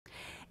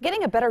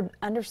Getting a better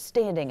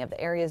understanding of the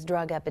area's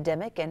drug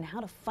epidemic and how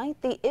to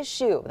fight the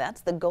issue.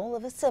 That's the goal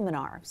of a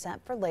seminar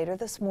set for later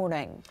this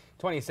morning.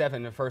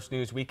 27 First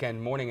News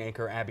Weekend morning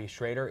anchor Abby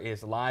Schrader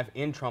is live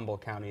in Trumbull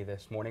County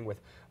this morning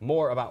with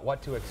more about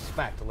what to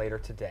expect later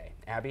today.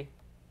 Abby?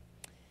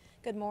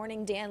 Good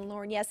morning, Dan and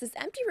Lauren. Yes, this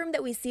empty room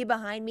that we see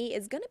behind me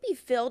is going to be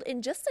filled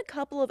in just a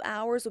couple of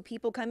hours with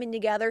people coming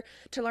together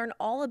to learn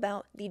all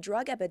about the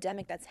drug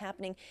epidemic that's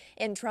happening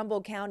in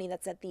Trumbull County.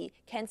 That's at the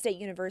Kent State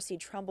University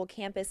Trumbull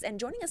campus. And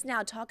joining us now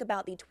to talk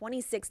about the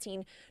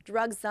 2016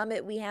 Drug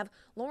Summit, we have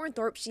Lauren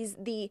Thorpe. She's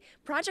the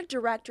project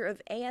director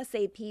of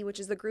ASAP, which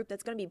is the group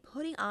that's going to be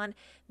putting on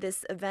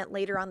this event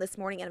later on this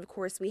morning. And of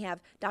course, we have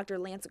Dr.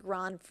 Lance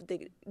Grahn,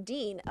 the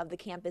dean of the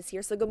campus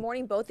here. So good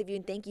morning, both of you,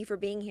 and thank you for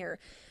being here.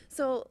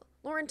 So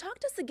Lauren, talk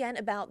to us again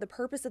about the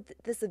purpose of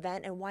this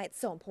event and why it's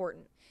so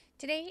important.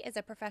 Today is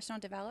a professional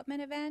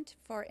development event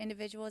for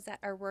individuals that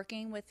are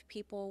working with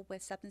people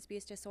with substance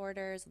abuse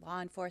disorders,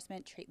 law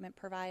enforcement, treatment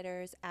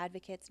providers,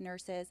 advocates,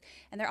 nurses,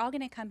 and they're all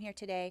going to come here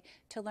today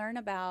to learn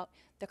about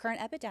the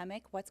current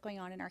epidemic, what's going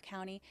on in our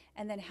county,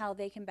 and then how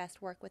they can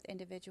best work with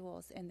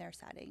individuals in their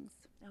settings.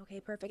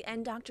 Okay, perfect.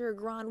 And Dr.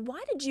 Grahn,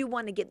 why did you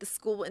want to get the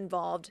school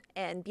involved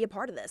and be a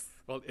part of this?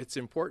 Well, it's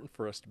important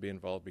for us to be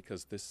involved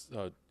because this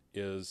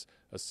is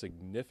a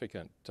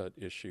significant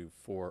issue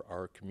for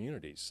our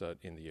communities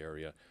in the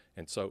area,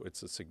 and so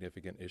it's a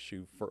significant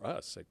issue for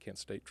us at Kent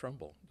State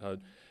Trumbull.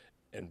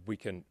 And we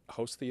can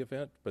host the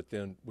event, but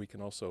then we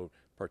can also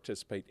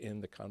participate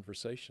in the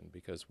conversation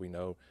because we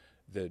know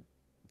that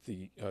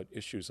the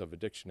issues of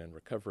addiction and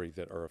recovery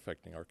that are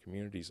affecting our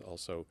communities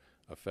also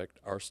affect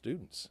our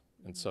students.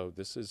 And so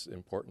this is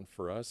important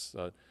for us,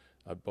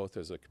 both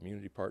as a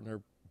community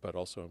partner, but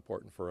also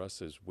important for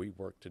us as we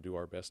work to do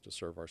our best to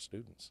serve our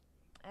students.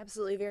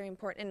 Absolutely, very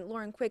important. And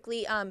Lauren,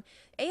 quickly,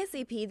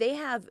 ASAP, they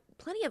have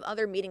plenty of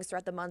other meetings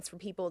throughout the months for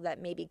people that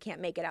maybe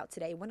can't make it out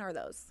today. When are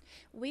those?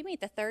 We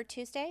meet the third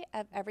Tuesday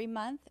of every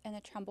month in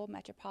the Trumbull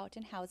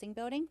Metropolitan Housing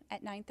Building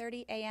at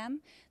 9:30 a.m.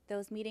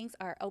 Those meetings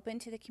are open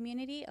to the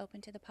community,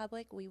 open to the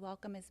public. We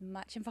welcome as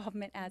much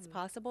involvement as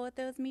possible at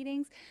those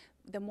meetings.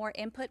 The more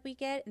input we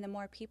get and the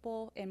more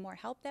people and more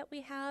help that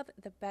we have,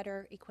 the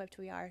better equipped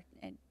we are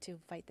to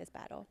fight this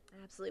battle.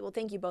 Absolutely. Well,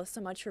 thank you both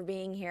so much for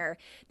being here.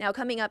 Now,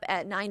 coming up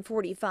at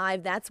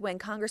 9:45, that's when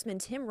Congressman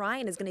Tim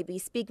Ryan is going to be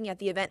speaking at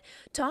the event,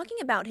 talking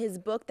about his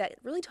book that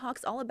really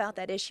talks all about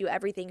that issue,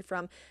 everything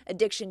from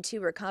addiction to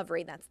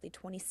recovery. That's the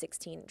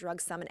 2016 Drug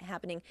Summit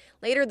happening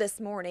later this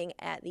morning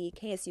at the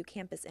KSU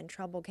campus in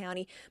Trumbull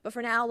County. But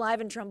for now,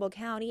 live in Trumbull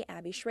County,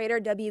 Abby Schrader,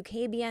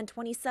 WKBN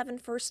 27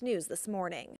 First News this morning.